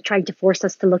way of trying to force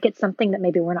us to look at something that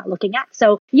maybe we're not looking at.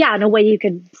 So yeah, in a way you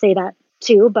could say that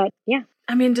too, but yeah.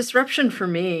 I mean, disruption for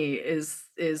me is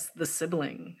the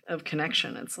sibling of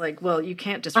connection. It's like, well, you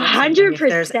can't disrupt something if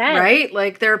there's 100%. right.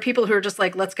 Like there are people who are just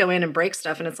like, let's go in and break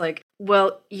stuff, and it's like,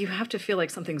 well, you have to feel like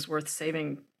something's worth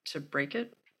saving to break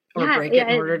it, or break it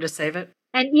in order to save it.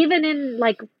 And even in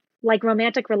like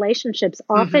romantic relationships,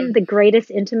 often the greatest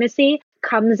intimacy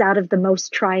comes out of the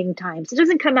most trying times. It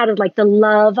doesn't come out of like the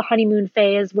love honeymoon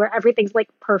phase where everything's like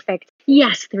perfect.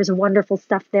 Yes, there's wonderful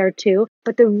stuff there too,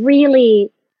 but the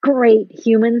really great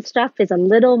human stuff is a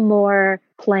little more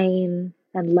plain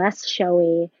and less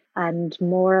showy and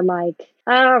more like,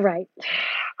 all right,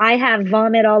 I have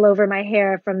vomit all over my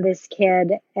hair from this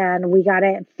kid and we got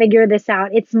to figure this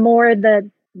out. It's more the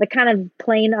kind of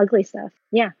plain ugly stuff.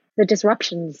 Yeah, the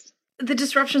disruptions. The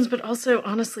disruptions, but also,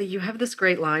 honestly, you have this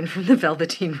great line from the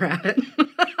Velveteen Rabbit.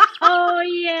 Oh,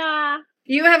 yeah.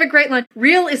 You have a great line.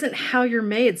 Real isn't how you're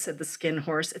made, said the skin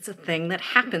horse. It's a thing that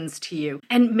happens to you.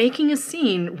 And making a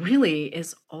scene really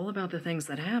is all about the things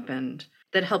that happened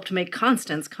that helped make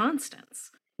Constance Constance.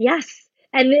 Yes.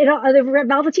 And the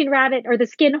Velveteen Rabbit, or the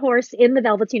skin horse in the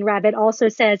Velveteen Rabbit, also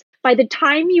says, by the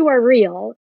time you are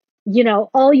real, you know,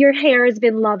 all your hair has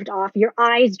been loved off, your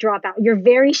eyes drop out, you're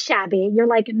very shabby, you're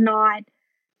like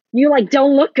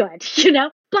don't look good, you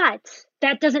know? But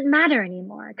that doesn't matter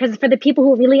anymore, because for the people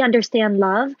who really understand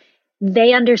love,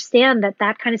 they understand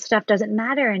that kind of stuff doesn't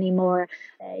matter anymore.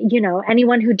 You know,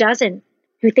 anyone who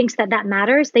thinks that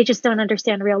matters, they just don't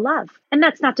understand real love. And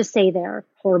that's not to say they're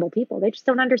horrible people. They just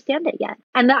don't understand it yet.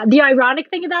 And the ironic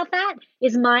thing about that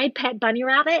is my pet bunny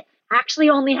rabbit actually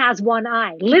only has one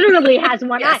eye, literally has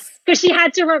one eye, because I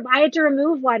had to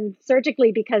remove one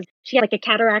surgically because she had like a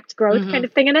cataract growth kind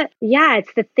of thing in it. Yeah,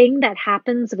 it's the thing that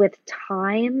happens with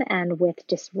time and with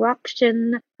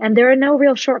disruption, and there are no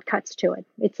real shortcuts to it.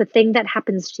 It's a thing that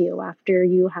happens to you after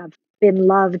you have been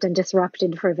loved and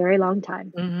disrupted for a very long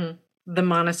time. Mm-hmm. The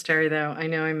monastery, though, I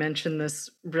know I mentioned this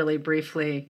really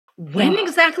briefly. When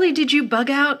exactly did you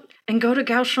bug out and go to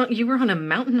Kaohsiung? You were on a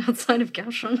mountain outside of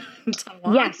Kaohsiung in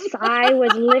Taiwan? Yes, I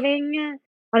was living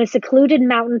on a secluded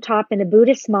mountaintop in a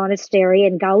Buddhist monastery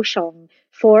in Kaohsiung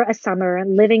for a summer,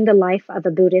 living the life of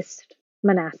a Buddhist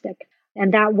monastic.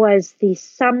 And that was the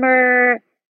summer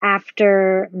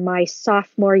after my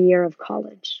sophomore year of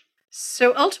college.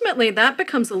 So ultimately, that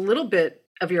becomes a little bit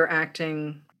of your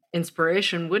acting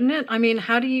inspiration, wouldn't it? I mean,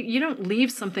 how do you don't leave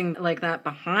something like that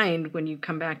behind when you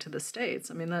come back to the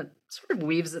States? I mean, that sort of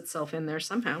weaves itself in there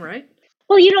somehow, right?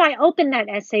 Well, you know, I opened that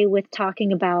essay with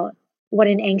talking about what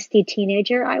an angsty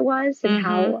teenager I was and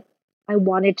how I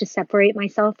wanted to separate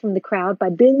myself from the crowd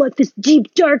by being like this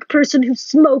deep, dark person who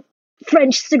smoked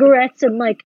French cigarettes and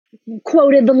like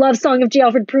quoted the love song of J.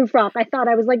 Alfred Prufrock. I thought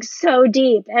I was like so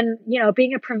deep. And, you know,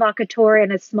 being a provocateur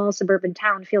in a small suburban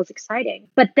town feels exciting.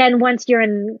 But then once you're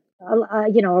in,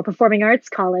 a performing arts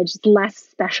college, it's less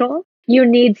special. You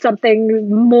need something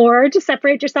more to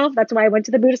separate yourself. That's why I went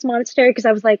to the Buddhist monastery, because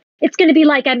I was like, it's going to be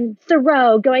like I'm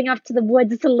Thoreau going off to the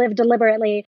woods to live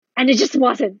deliberately. And it just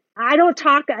wasn't. I don't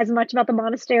talk as much about the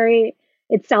monastery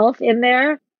itself in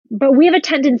there, but we have a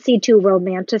tendency to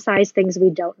romanticize things we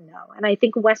don't know. And I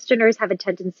think Westerners have a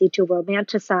tendency to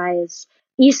romanticize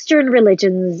Eastern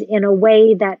religions in a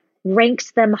way that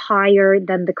ranks them higher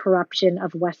than the corruption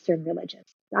of Western religions.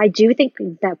 I do think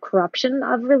that corruption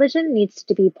of religion needs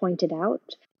to be pointed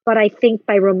out. But I think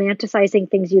by romanticizing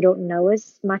things you don't know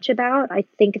as much about, I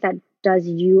think that does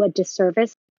you a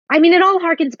disservice. I mean, it all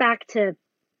harkens back to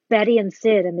Betty and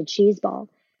Sid and the cheese ball.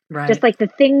 Right. Just like the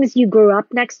things you grew up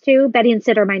next to. Betty and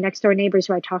Sid are my next door neighbors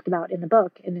who I talk about in the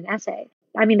book, in an essay.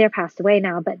 I mean, they're passed away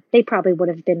now, but they probably would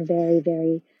have been very,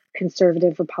 very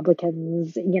conservative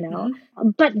Republicans, you know.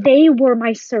 But they were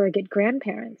my surrogate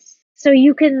grandparents. So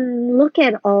you can look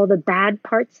at all the bad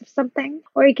parts of something,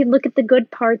 or you can look at the good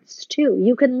parts too.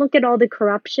 You can look at all the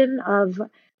corruption of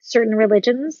certain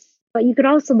religions, but you could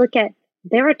also look at,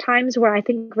 there are times where I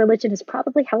think religion has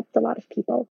probably helped a lot of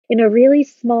people in a really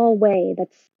small way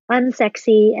that's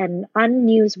unsexy and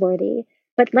unnewsworthy.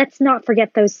 But let's not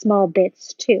forget those small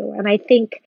bits too. And I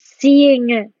think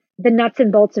seeing the nuts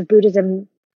and bolts of Buddhism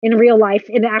in real life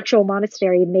in an actual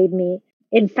monastery made me,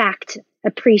 in fact,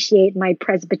 appreciate my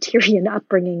Presbyterian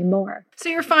upbringing more. So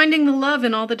you're finding the love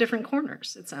in all the different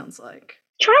corners, it sounds like.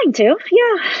 Trying to,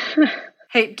 yeah.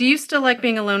 Hey, do you still like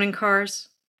being alone in cars?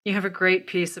 You have a great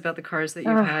piece about the cars that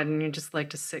you've had, and you just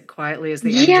like to sit quietly as the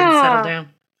engines settle down.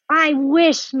 I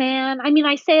wish, man. I mean,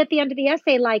 I say at the end of the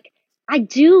essay, like, I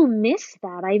do miss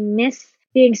that. I miss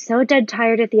being so dead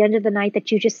tired at the end of the night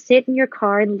that you just sit in your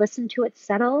car and listen to it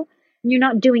settle, and you're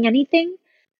not doing anything.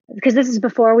 because this is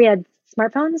before we had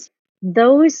smartphones,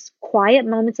 those quiet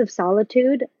moments of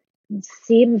solitude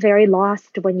seem very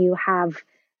lost when you have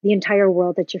the entire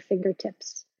world at your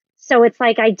fingertips. So it's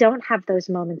like I don't have those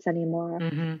moments anymore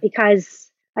because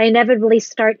I inevitably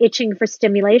start itching for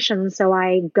stimulation. So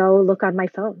I go look on my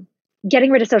phone.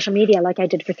 Getting rid of social media like I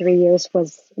did for 3 years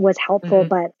was helpful,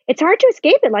 but it's hard to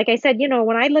escape it. Like I said,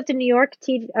 when I lived in New York,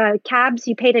 cabs,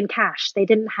 you paid in cash. They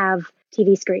didn't have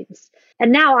TV screens.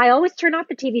 And now I always turn off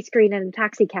the TV screen in a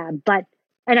taxi cab,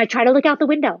 and I try to look out the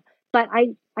window, but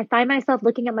I find myself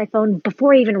looking at my phone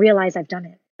before I even realize I've done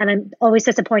it. And I'm always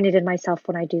disappointed in myself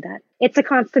when I do that. It's a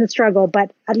constant struggle,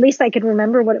 but at least I can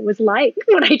remember what it was like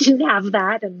when I didn't have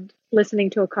that and listening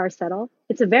to a car settle.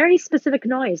 It's a very specific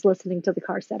noise, listening to the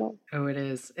car settle. Oh, it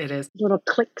is. It is. Little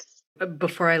clicks.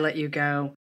 Before I let you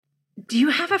go, do you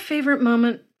have a favorite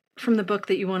moment from the book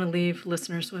that you want to leave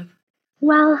listeners with?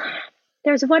 Well,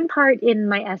 there's one part in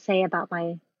my essay about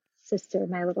my sister,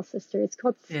 my little sister. It's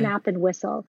called Snap and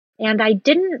Whistle. And I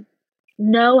didn't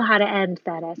know how to end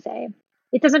that essay.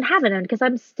 It doesn't have an end because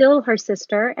I'm still her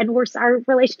sister and our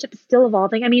relationship is still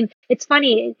evolving. I mean, it's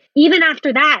funny. Even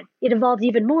after that, it evolved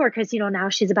even more because, now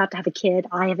she's about to have a kid.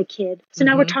 I have a kid. So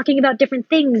now we're talking about different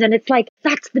things. And it's like,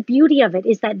 that's the beauty of it,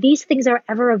 is that these things are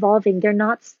ever evolving. They're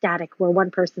not static where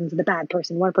one person's the bad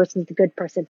person, one person's the good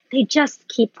person. They just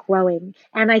keep growing.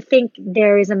 And I think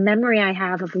there is a memory I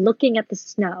have of looking at the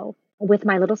snow with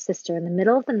my little sister in the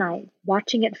middle of the night,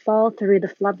 watching it fall through the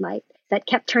floodlight that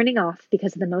kept turning off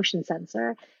because of the motion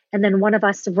sensor. And then one of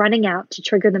us running out to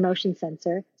trigger the motion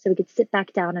sensor so we could sit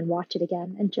back down and watch it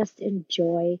again and just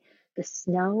enjoy the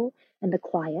snow and the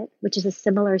quiet, which is a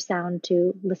similar sound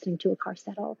to listening to a car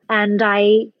settle. And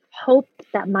I hope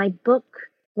that my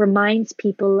book reminds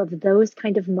people of those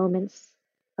kind of moments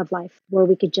of life where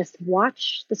we could just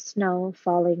watch the snow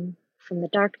falling from the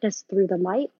darkness through the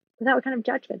light without kind of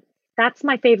judgment. That's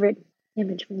my favorite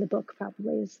image from the book,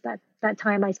 probably, is that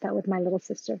time I spent with my little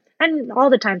sister. And all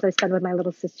the times I spend with my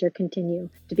little sister continue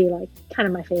to be like kind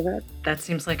of my favorite. That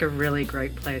seems like a really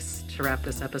great place to wrap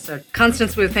this episode.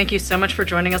 Constance Wu, thank you so much for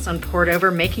joining us on Poured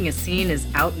Over. Making a Scene is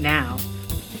out now.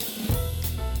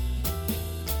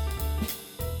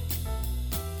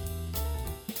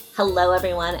 Hello,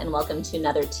 everyone, and welcome to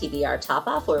another TBR Top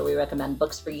Off, where we recommend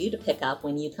books for you to pick up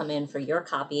when you come in for your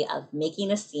copy of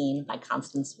Making a Scene by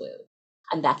Constance Wu.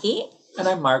 I'm Becky. And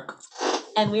I'm Mark.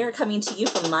 And we are coming to you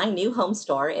from my new home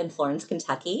store in Florence,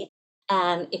 Kentucky.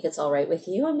 And if it's all right with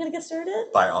you, I'm going to get started.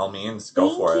 By all means,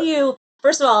 go for it. Thank you.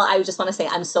 First of all, I just want to say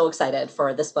I'm so excited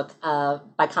for this book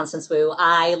by Constance Wu.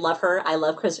 I love her. I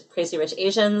love Crazy Rich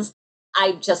Asians.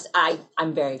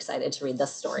 I'm very excited to read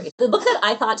this story. The book that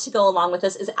I thought to go along with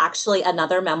this is actually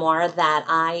another memoir that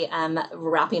I am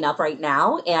wrapping up right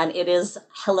now, and it is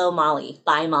Hello, Molly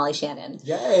by Molly Shannon.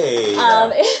 Yay!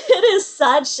 This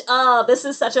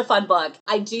is such a fun book.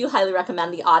 I do highly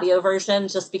recommend the audio version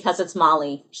just because it's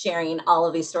Molly sharing all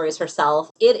of these stories herself.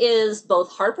 It is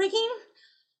both heartbreaking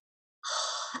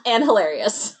and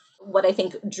hilarious. What I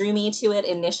think drew me to it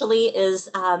initially is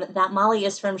that Molly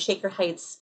is from Shaker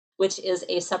Heights, which is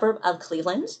a suburb of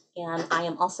Cleveland, and I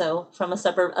am also from a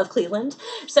suburb of Cleveland.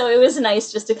 So it was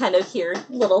nice just to kind of hear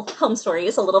little home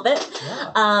stories a little bit.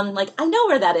 Yeah. I know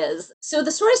where that is. So the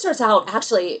story starts out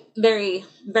actually very,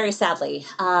 very sadly.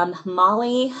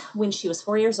 Molly, when she was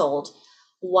 4 years old,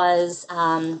 was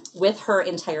with her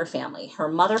entire family, her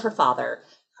mother, her father,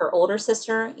 her older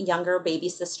sister, younger baby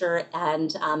sister,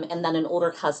 and then an older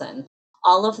cousin.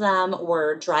 All of them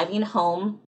were driving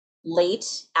home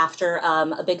late after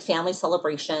a big family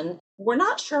celebration. We're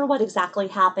not sure what exactly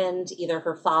happened. Either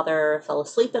her father fell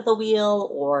asleep at the wheel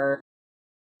or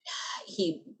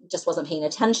he just wasn't paying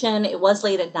attention. It was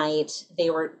late at night. They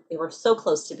were so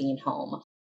close to being home,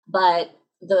 but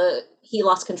he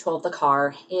lost control of the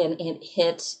car and it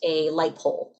hit a light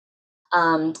pole.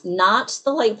 Not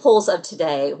the light poles of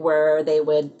today where they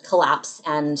would collapse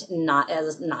and not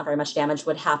very much damage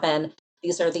would happen.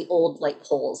 These are the old light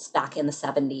poles back in the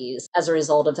 70s. As a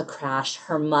result of the crash,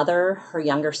 her mother, her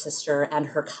younger sister, and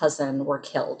her cousin were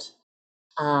killed.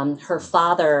 Her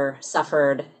father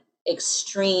suffered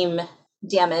extreme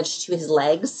damage to his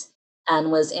legs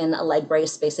and was in a leg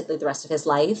brace basically the rest of his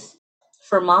life.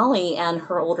 For Molly and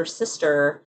her older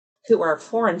sister, who were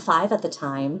 4 and 5 at the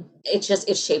time, it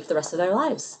shaped the rest of their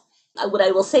lives. What I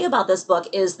will say about this book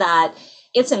is that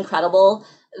it's incredible,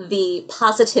 the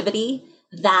positivity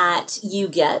that you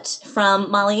get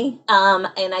from Molly.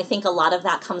 And I think a lot of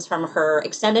that comes from her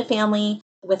extended family.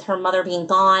 With her mother being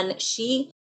gone,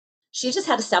 she just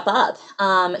had to step up.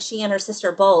 She and her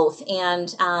sister both.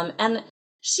 And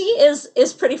she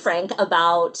is pretty frank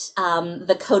about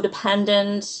the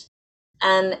codependent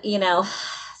And,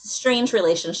 strange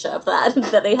relationship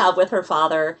that they have with her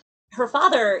father. Her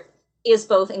father is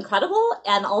both incredible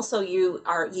and also you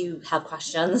have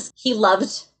questions. He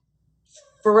loved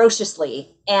ferociously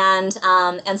and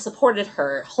supported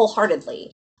her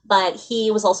wholeheartedly, but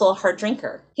he was also a hard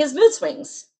drinker. His mood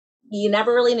swings. You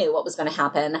never really knew what was going to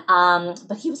happen.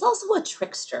 But he was also a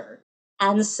trickster.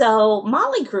 And so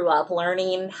Molly grew up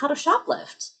learning how to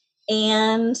shoplift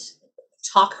and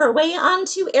talk her way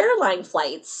onto airline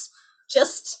flights,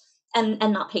 and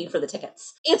not paying for the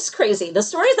tickets. It's crazy. The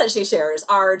stories that she shares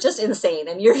are just insane.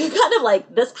 And you're kind of like,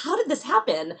 how did this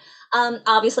happen?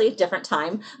 Obviously a different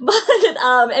time, but,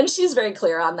 and she's very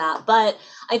clear on that. But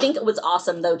I think what's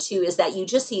awesome though, too, is that you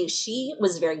just see, she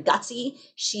was very gutsy.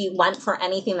 She went for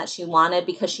anything that she wanted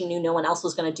because she knew no one else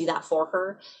was going to do that for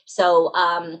her. So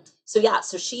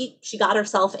she got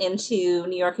herself into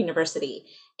New York University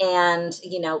and,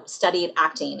 studied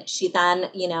acting. She then,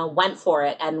 went for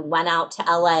it and went out to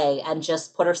LA and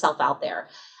just put herself out there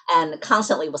and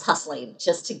constantly was hustling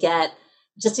just to get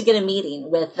a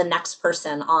meeting with the next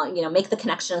person on, make the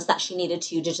connections that she needed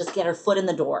to just get her foot in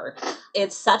the door.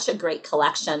 It's such a great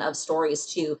collection of stories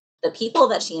too. The people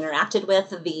that she interacted with,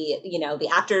 the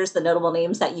actors, the notable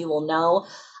names that you will know,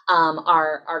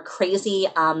 are crazy.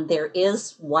 There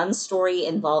is one story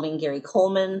involving Gary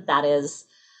Coleman that is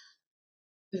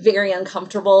very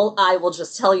uncomfortable. I will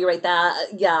just tell you right that.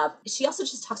 Yeah. She also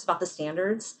just talks about the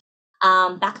standards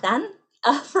back then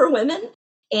for women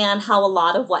and how a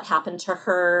lot of what happened to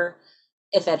her,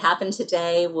 if it happened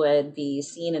today, would be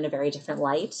seen in a very different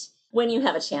light. When you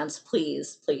have a chance,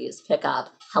 please pick up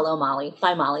Hello, Molly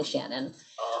by Molly Shannon.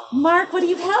 Mark, what do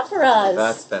you have for us?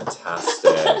 That's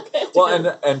fantastic.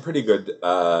 Well, and pretty good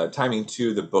timing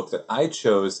too. The book that I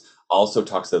chose also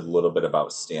talks a little bit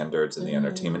about standards in the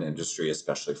entertainment industry,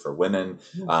 especially for women.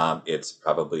 It's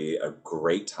probably a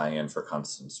great tie-in for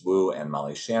Constance Wu and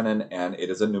Molly Shannon, and it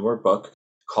is a newer book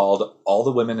called All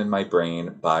the Women in My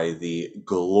Brain by the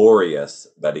glorious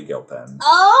Betty Gilpin.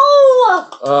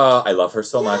 Oh, I love her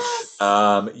so much.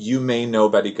 You may know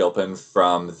Betty Gilpin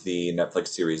from the Netflix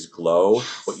series Glow.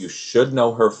 Yes. What you should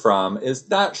know her from is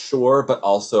that, sure, but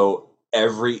also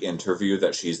every interview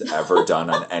that she's ever done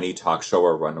on any talk show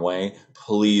or runway.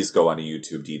 Please go on a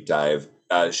YouTube deep dive.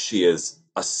 She is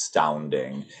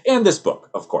astounding. And this book,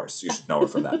 of course, you should know her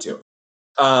from that too.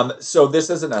 So this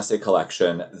is an essay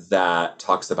collection that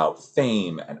talks about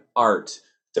fame and art,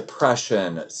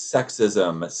 depression,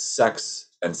 sexism, sex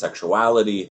and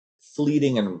sexuality,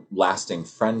 fleeting and lasting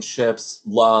friendships,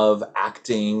 love,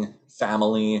 acting,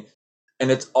 family. And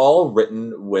it's all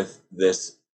written with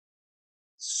this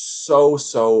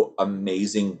so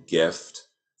amazing gift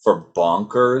for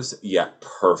bonkers yet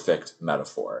perfect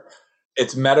metaphor.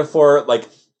 It's metaphor like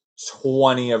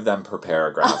 20 of them per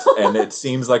paragraph, and it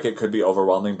seems like it could be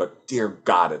overwhelming, but dear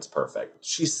God, it's perfect.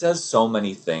 She says so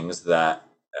many things that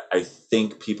I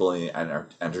think people in the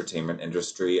entertainment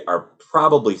industry are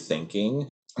probably thinking,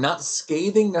 not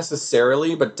scathing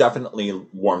necessarily, but definitely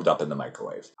warmed up in the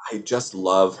microwave. I just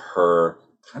love her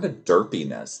kind of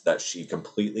derpiness that she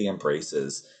completely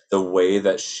embraces, the way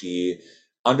that she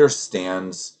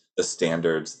understands the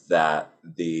standards that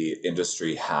the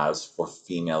industry has for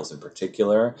females in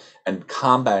particular, and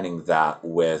combating that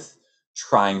with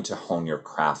trying to hone your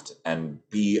craft and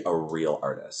be a real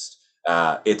artist.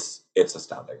 It's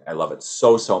astounding. I love it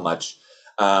so much.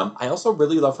 I also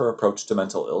really love her approach to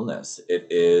mental illness. It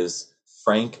is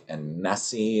frank and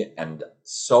messy and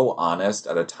so honest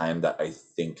at a time that I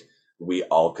think we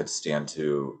all could stand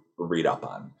to read up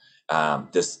on.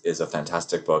 This is a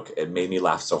fantastic book. It made me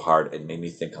laugh so hard. It made me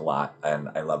think a lot, and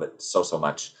I love it so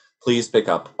much. Please pick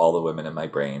up All the Women in My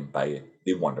Brain by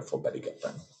the wonderful Betty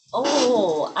Gilpin.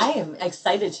 Oh, I am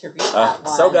excited to read that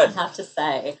one. So good. I have to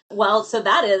say. Well, so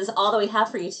that is all that we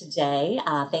have for you today.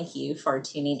 Thank you for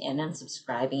tuning in and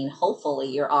subscribing. Hopefully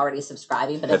you're already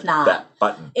subscribing, but if not, that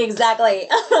button. Exactly.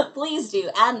 Please do.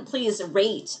 And please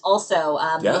rate also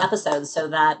the episodes so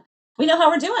that we know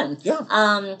how we're doing.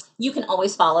 Yeah. You can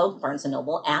always follow Barnes &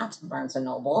 Noble at Barnes &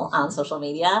 Noble on social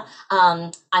media.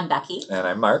 I'm Becky. And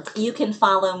I'm Mark. You can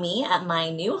follow me at my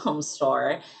new home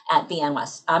store at BN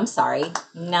West. I'm sorry.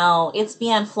 No, it's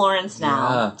BN Florence now.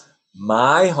 Yeah.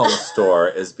 My home store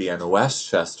is BN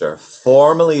Westchester,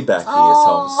 formerly Becky's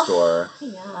home store.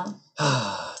 Yeah.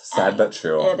 Sad but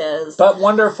true. It is. But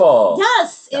wonderful.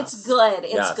 Yes, it's good.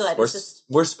 It's good.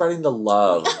 We're spreading the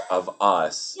love of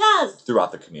us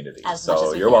throughout the community.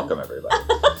 So you're welcome, everybody.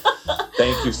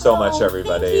 Thank you so much,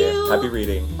 everybody. Happy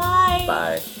reading. Bye.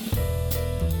 Bye.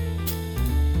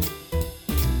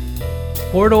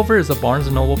 Poured Over is a Barnes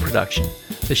 & Noble production.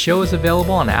 The show is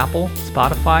available on Apple,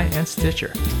 Spotify, and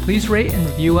Stitcher. Please rate and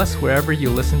review us wherever you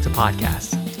listen to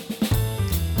podcasts.